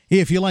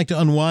If you like to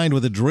unwind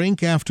with a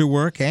drink after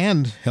work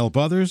and help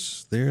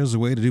others, there's a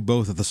way to do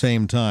both at the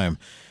same time.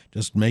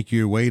 Just make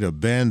your way to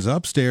Ben's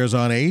upstairs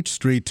on H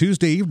Street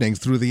Tuesday evenings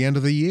through the end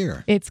of the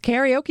year. It's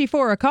Karaoke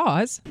for a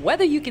Cause.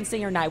 Whether you can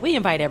sing or not, we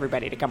invite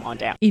everybody to come on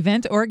down.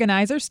 Event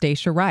organizer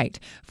Stacia Wright.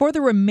 For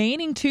the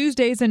remaining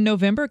Tuesdays in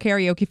November,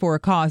 Karaoke for a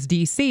Cause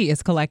DC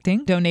is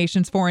collecting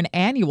donations for an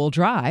annual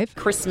drive.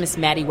 Christmas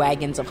Maddy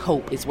Wagons of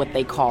Hope is what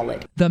they call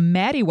it. The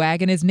Maddy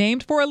Wagon is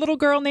named for a little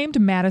girl named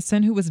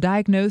Madison who was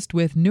diagnosed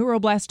with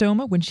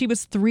neuroblastoma when she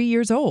was 3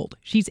 years old.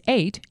 She's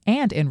 8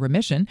 and in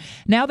remission.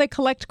 Now they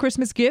collect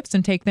Christmas gifts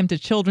and take them to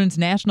Children's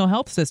National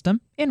Health System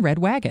in red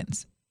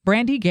wagons.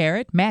 Brandy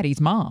Garrett, Maddie's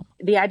mom.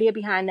 The idea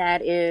behind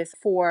that is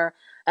for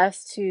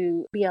us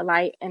to be a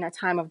light in a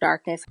time of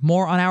darkness.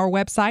 More on our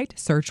website,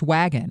 search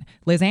Wagon.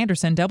 Liz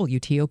Anderson,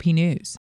 WTOP News.